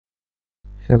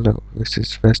Hello, this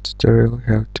is first tutorial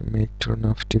how to make turn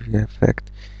off TV effect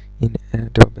in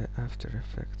Adobe After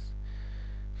Effects.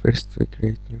 First we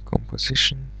create new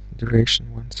composition,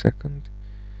 duration 1 second,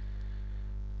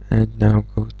 and now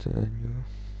go to new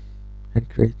and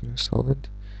create new solid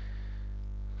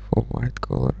for white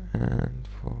color and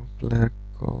for black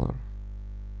color.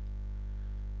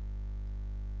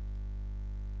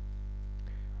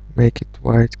 Make it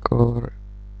white color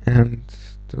and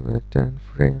to a 10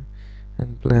 frame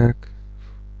and black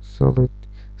solid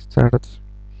starts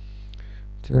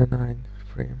to a 9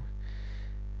 frame.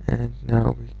 And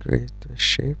now we create a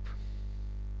shape.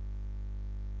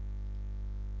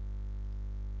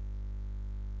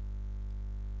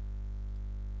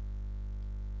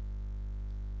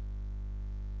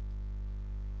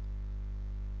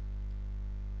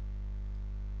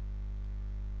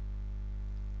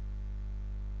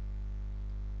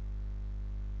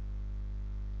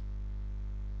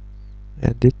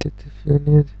 Edit it if you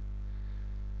need.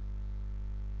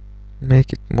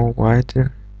 Make it more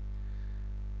wider.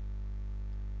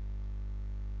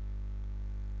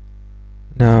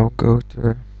 Now go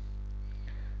to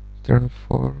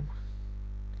transform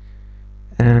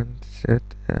and set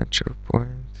anchor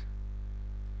point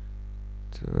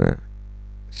to the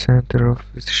center of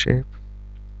this shape.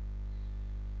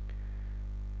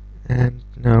 And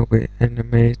now we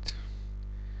animate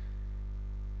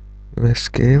the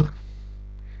scale.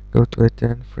 Go to a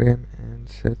 10 frame and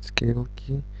set scale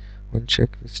key. Uncheck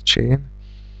this chain.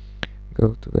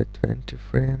 Go to a 20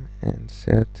 frame and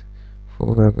set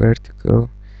for the vertical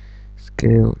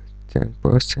scale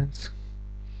 10%.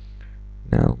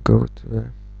 Now go to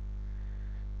the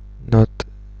not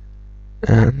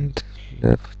and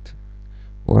left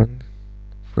 1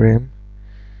 frame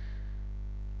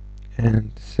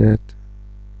and set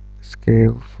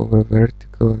scale for the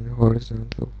vertical and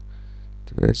horizontal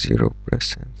to a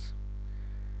 0%.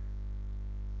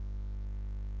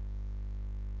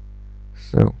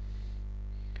 So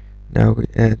now we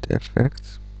add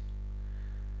effects,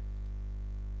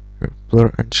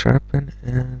 blur and sharpen,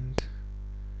 and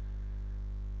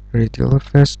radial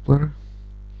fast blur,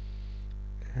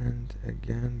 and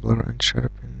again blur and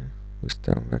sharpen with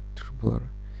time vector blur.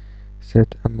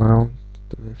 Set amount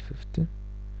to a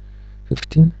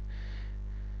 15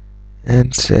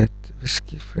 and set this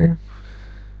keyframe.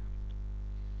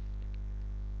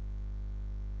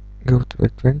 Go to a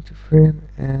 20 frame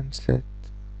and set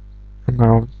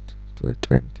amount to a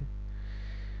 20.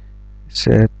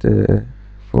 Set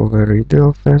for the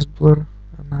radial fast blur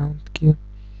amount key.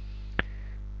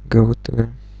 Go to the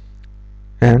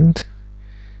end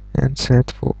and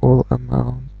set for all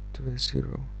amount to a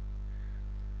 0.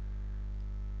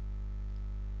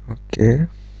 Okay,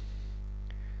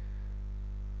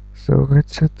 so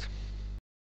that's it.